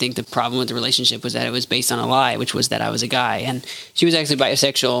I mean, I think the problem with the relationship was that it was based on a lie, which was that I was a guy, and she was actually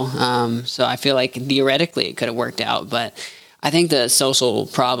bisexual. So I feel like theoretically it could have worked out, but I think the social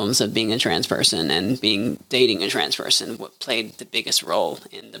problems of being a trans person and dating a trans person played the biggest role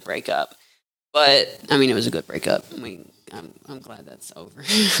in the breakup. But I mean, it was a good breakup. I mean, I'm glad that's over.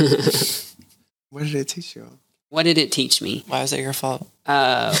 What did it teach you? What did it teach me? Why was it your fault?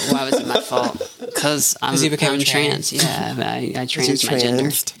 Why was it my fault? Because I'm trans. Yeah, I trans my gender.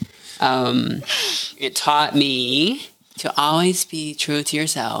 It taught me to always be true to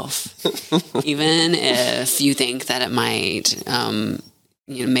yourself, even if you think that it might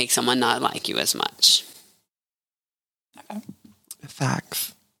make someone not like you as much.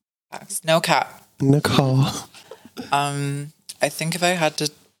 Facts. No cap. Nicole. I think if I had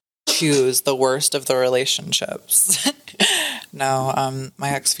to choose the worst of the relationships. No, my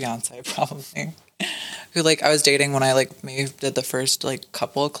ex-fiance probably. Who I was dating when I maybe did the first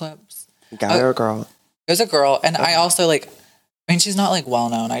couple of clips. Guy or girl? It was a girl, and I also I mean, she's not well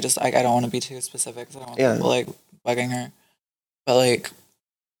known. I don't want to be too specific because I don't want people bugging her. But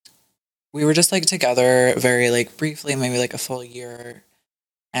we were just together very briefly, maybe a full year.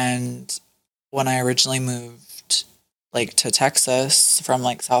 And when I originally moved to Texas from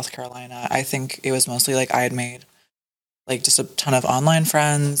South Carolina, I think it was mostly I had made just a ton of online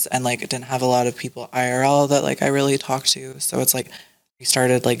friends and didn't have a lot of people IRL that I really talked to. So it's we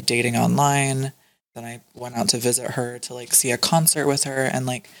started dating online. Then I went out to visit her to see a concert with her, and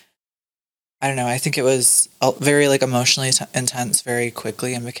I don't know, I think it was very emotionally intense very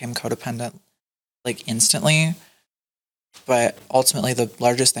quickly and became codependent instantly. But ultimately, the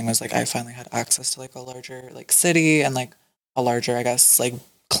largest thing was I finally had access to a larger city and a larger, I guess,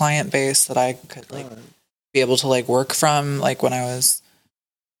 client base that I could be able to work from when I was,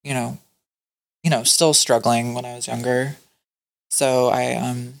 still struggling when I was younger. So I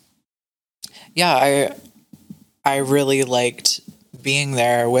really liked being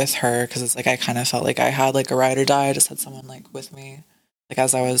there with her because it's I kind of felt I had a ride or die. I just had someone with me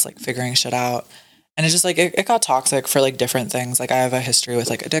as I was figuring shit out. And it's just it got toxic for different things. I have a history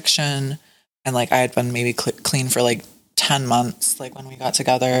with addiction, and I had been maybe clean for 10 months when we got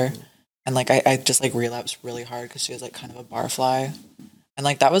together, and I just relapsed really hard because she was kind of a barfly, and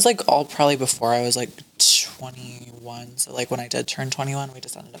that was all probably before I was 21. So when I did turn 21, we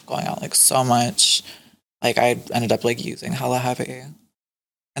just ended up going out so much. I ended up using hella heavy,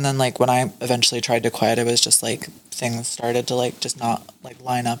 and then when I eventually tried to quit, it was just things started to just not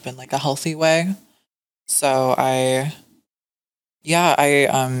line up in a healthy way. So I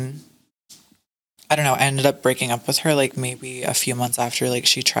don't know, I ended up breaking up with her maybe a few months after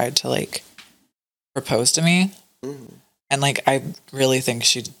she tried to propose to me. Mm-hmm. And I really think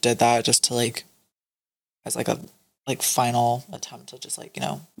she did that just to as a final attempt to just make it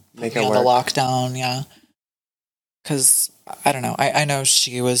work. The lockdown, yeah. Because I don't know, I know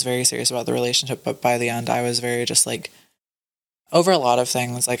she was very serious about the relationship, but by the end I was very just over a lot of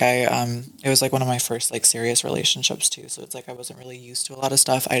things. It was one of my first serious relationships too. So it's I wasn't really used to a lot of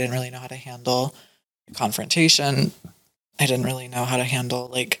stuff. I didn't really know how to handle confrontation. I didn't really know how to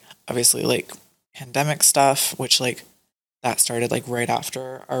handle obviously pandemic stuff, which that started right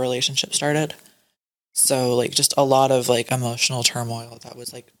after our relationship started. So just a lot of emotional turmoil that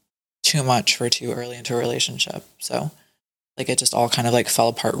was too much for too early into a relationship. So it just all kind of fell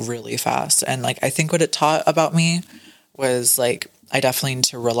apart really fast. And I think what it taught about me was I definitely need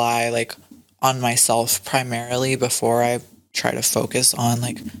to rely on myself primarily before I try to focus on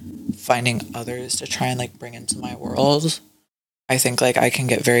finding others to try and bring into my world. I think I can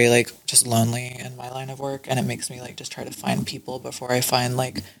get very just lonely in my line of work, and it makes me just try to find people before I find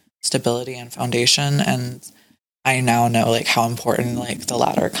stability and foundation. And I now know how important the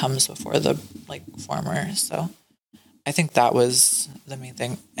latter comes before the former. So I think that was the main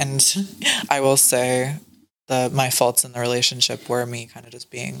thing. And I will say my faults in the relationship were me kind of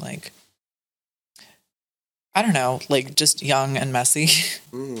just being like, I don't know, like just young and messy.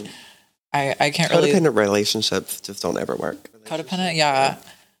 I can't really... Codependent relationships just don't ever work. Codependent, yeah.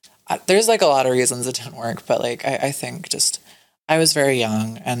 There's like a lot of reasons it didn't work, but like I think just I was very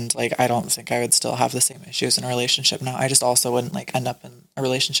young, and like I don't think I would still have the same issues in a relationship now. I just also wouldn't like end up in a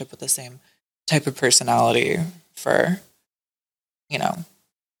relationship with the same type of personality for, you know,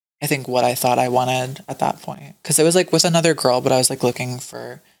 I think what I thought I wanted at that point. Because it was like with another girl, but I was like looking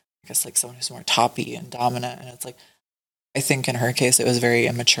for, I guess, like someone who's more toppy and dominant. And it's like, I think in her case, it was very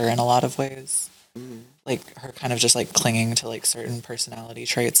immature in a lot of ways. Like her kind of just like clinging to like certain personality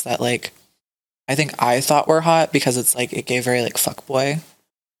traits that like I think I thought were hot because it's like it gave very like fuckboy,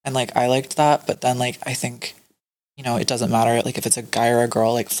 and like I liked that. But then like I think, you know, it doesn't matter like if it's a guy or a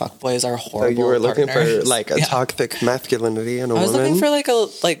girl. Like fuckboys are horrible. So you were looking partners. for like a toxic masculinity in a woman. I was looking for like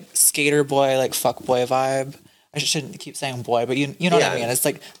a skater boy, like fuckboy vibe. I shouldn't keep saying boy, but you know what I mean. It's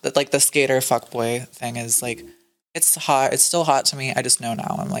like the skater fuckboy thing is like it's hot. It's still hot to me. I just know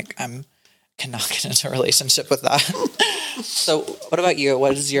now. I'm cannot get into a relationship with that. So what about you?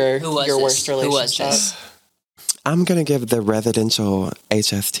 What is your worst relationship? Who was this? I'm going to give the residential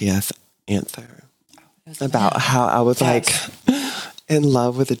HSTS answer about how I was like in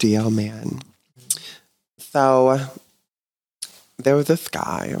love with a DL man. So there was this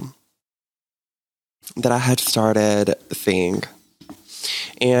guy that I had started seeing,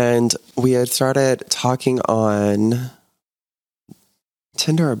 and we had started talking on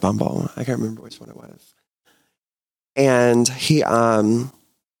Tinder or Bumble. I can't remember which one it was. And he didn't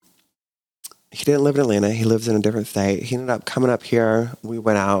live in Atlanta. He lives in a different state. He ended up coming up here. We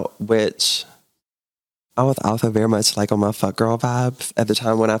went out, which I was also very much like on my fuck girl vibes at the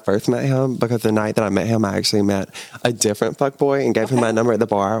time when I first met him, because the night that I met him, I actually met a different fuck boy and gave him my number at the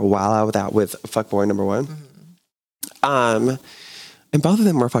bar while I was out with fuck boy number one. And both of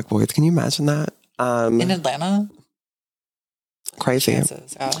them were fuck boys. Can you imagine that? In Atlanta? Crazy.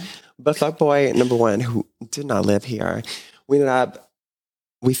 Chances, yeah. But fuckboy number one, who did not live here,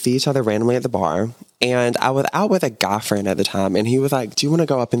 we see each other randomly at the bar, and I was out with a guy friend at the time, and he was like, do you want to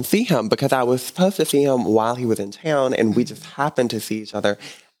go up and see him? Because I was supposed to see him while he was in town, and we just happened to see each other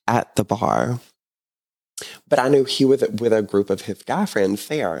at the bar. But I knew he was with a group of his guy friends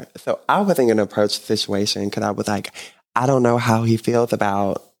there. So I wasn't going to approach the situation because I was like, I don't know how he feels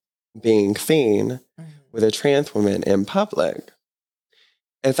about being seen with a trans woman in public.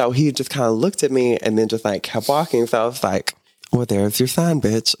 And so he just kind of looked at me and then just like kept walking. So I was like, well, there's your sign,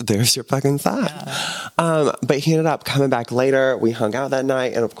 bitch. There's your fucking sign. Yeah. But he ended up coming back later. We hung out that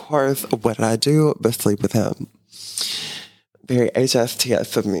night. And of course, what did I do but sleep with him? Very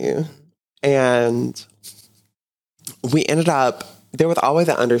HSTS of me. And we ended up, there was always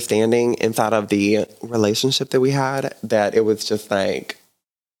an understanding inside of the relationship that we had that it was just like,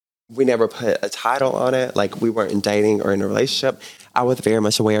 we never put a title on it. Like we weren't dating or in a relationship. I was very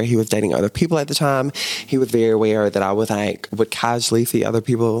much aware he was dating other people at the time. He was very aware that I was like, would casually see other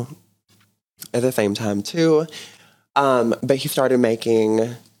people at the same time too. But he started making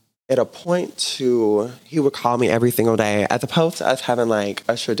it a point to, he would call me every single day, as opposed to us having like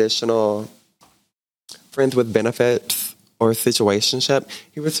a traditional friends with benefits or situationship.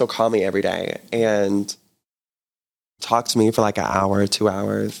 He would still call me every day and talk to me for like an hour, 2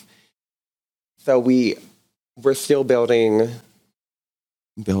 hours. So we were still building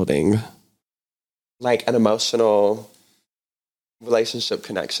like an emotional relationship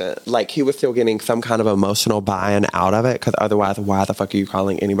connection. Like he was still getting some kind of emotional buy-in out of it, because otherwise, why the fuck are you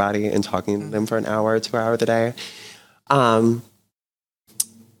calling anybody and talking to them for an hour, 2 hours a day? But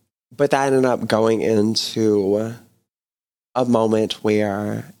that ended up going into a moment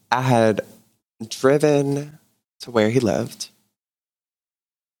where I had driven to where he lived,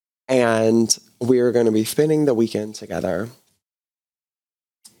 and we were going to be spending the weekend together.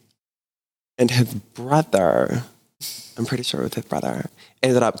 And his brother, I'm pretty sure it was his brother,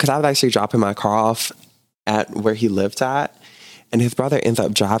 ended up, because I was actually dropping my car off at where he lived at, and his brother ends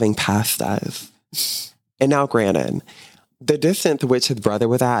up driving past us. And now, granted, the distance to which his brother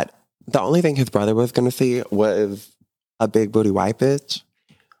was at, the only thing his brother was going to see was a big booty white bitch.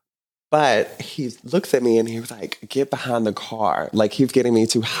 But he looks at me and he was like, get behind the car. Like he's getting me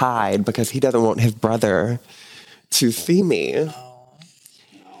to hide because he doesn't want his brother to see me.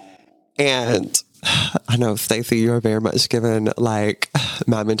 And I know, Stacy, you're very much given like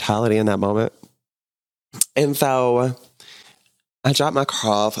my mentality in that moment. And so I dropped my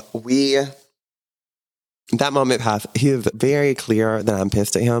car off. We that moment passed. He was very clear that I'm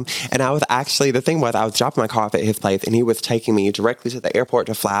pissed at him. And I was actually, the thing was, I was dropping my car off at his place, and he was taking me directly to the airport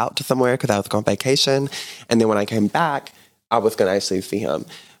to fly out to somewhere because I was going on vacation. And then when I came back, I was going to actually see him.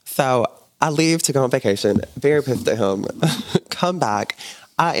 So I leave to go on vacation, very pissed at him. Come back.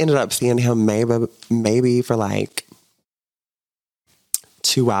 I ended up seeing him maybe for like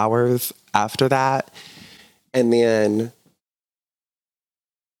 2 hours after that. And then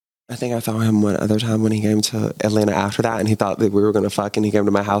I think I saw him one other time when he came to Atlanta after that, and he thought that we were going to fuck, and he came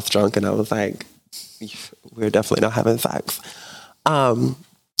to my house drunk, and I was like, we're definitely not having sex.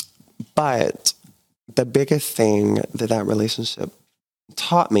 But the biggest thing that relationship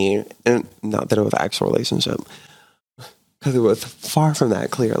taught me, and not that it was an actual relationship, because it was far from that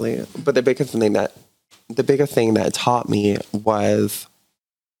clearly, but the biggest thing that taught me was,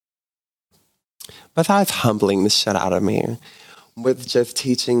 besides humbling the shit out of me, was just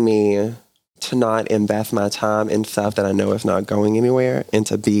teaching me to not invest my time in stuff that I know is not going anywhere, and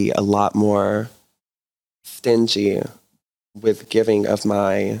to be a lot more stingy with giving of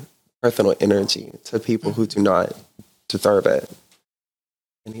my personal energy to people who do not deserve it.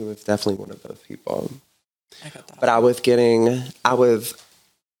 And he was definitely one of those people. I got that. But I was doing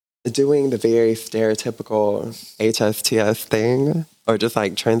the very stereotypical HSTS thing, or just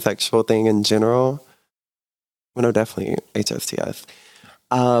like transsexual thing in general. Well, no, definitely HSTS,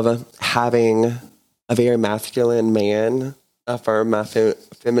 of having a very masculine man affirm my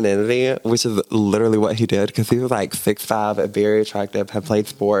femininity, which is literally what he did, because he was like 6'5", very attractive, had played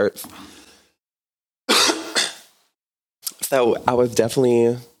sports. So I was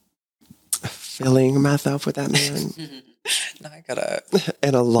definitely filling myself with that man. No, I gotta.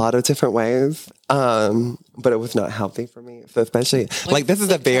 In a lot of different ways. But it was not healthy for me. So especially, like this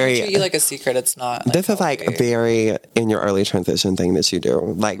is a very... treat you like a secret, it's not. This is like a very in your early transition thing that you do.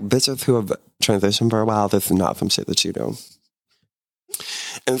 Like bitches who have transitioned for a while, this is not some shit that you do.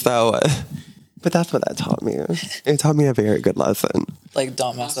 And so, but that's what that taught me. It taught me a very good lesson. Like,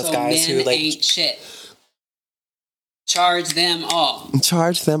 don't mess with guys who like... ain't shit. Charge them all.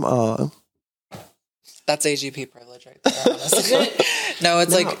 Charge them all. That's AGP privilege right there, honestly. No,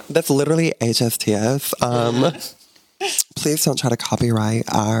 that's literally HSTS. Please don't try to copyright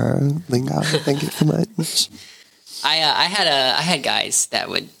our lingo. Thank you so much. I had guys that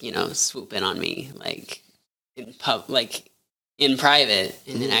would, swoop in on me like in private,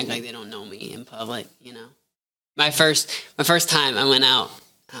 and then act like they don't know me in public. My first time I went out,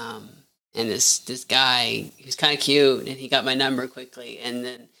 and this guy, he was kind of cute, and he got my number quickly, and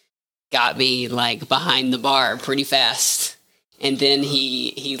then got me like behind the bar pretty fast, and then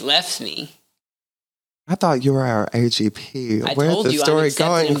he left me. I thought you were our AGP. Where's the story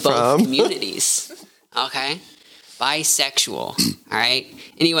going from? Both communities, okay, bisexual. All right.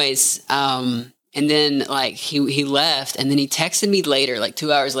 Anyways, and then like he left, and then he texted me later, like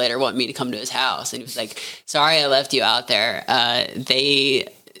 2 hours later, wanting me to come to his house, and he was like, "Sorry, I left you out there.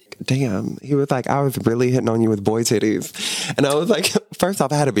 Damn, he was like, I was really hitting on you with boy titties. And I was like, first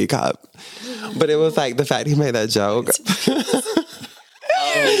off, I had to be cop. But it was like the fact he made that joke.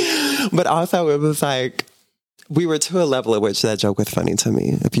 But also it was like, we were to a level at which that joke was funny to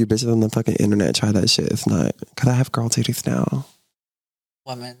me. If you bitches on the fucking internet try that shit, it's not. Because I have girl titties now.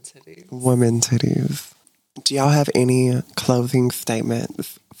 Women titties. Women titties. Do y'all have any closing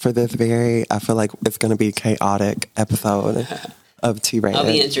statements for this I feel like it's going to be chaotic episode of T-Rated? I'll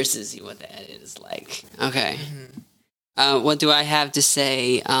be interested to see what that is like. Okay. Mm-hmm. What do I have to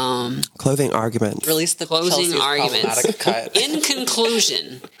say? Closing arguments. Release the closing arguments. Cut. In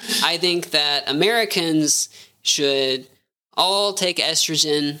conclusion, I think that Americans should all take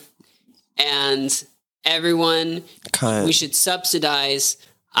estrogen, and everyone, we should subsidize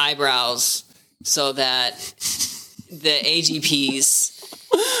eyebrows so that the AGPs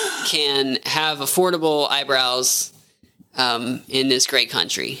can have affordable eyebrows in this great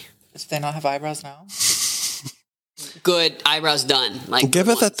country. Do they not have eyebrows now? Good eyebrows done. Like, give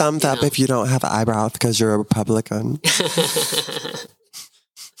us a thumbs up if you don't have eyebrows because you're a Republican.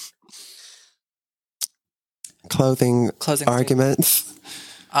 Closing arguments.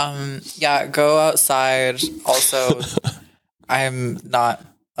 Yeah, go outside. Also, I'm not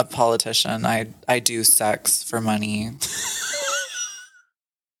a politician. I do sex for money.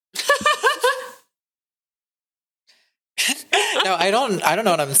 No, I don't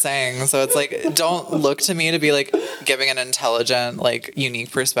know what I'm saying. So it's like, don't look to me to be like giving an intelligent, like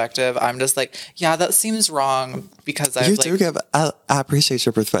unique perspective. I'm just like, yeah, that seems wrong because I appreciate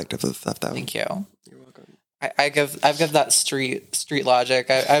your perspective and stuff though. Thank you. You're welcome. I've give that street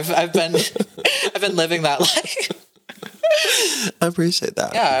logic. I've been living that life. I appreciate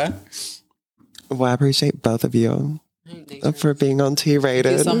that. Yeah. Well, I appreciate both of you for being on T-Rated.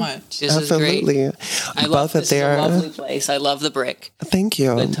 Thank you so much. This Absolutely. I love this. Is a lovely place. I love the brick. Thank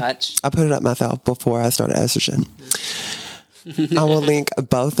you. Good touch. I put it up myself before I started estrogen. I will link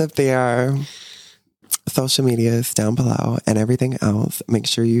both of their social medias down below and everything else. Make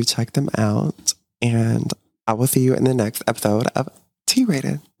sure you check them out. And I will see you in the next episode of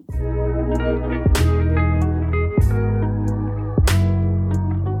T-Rated.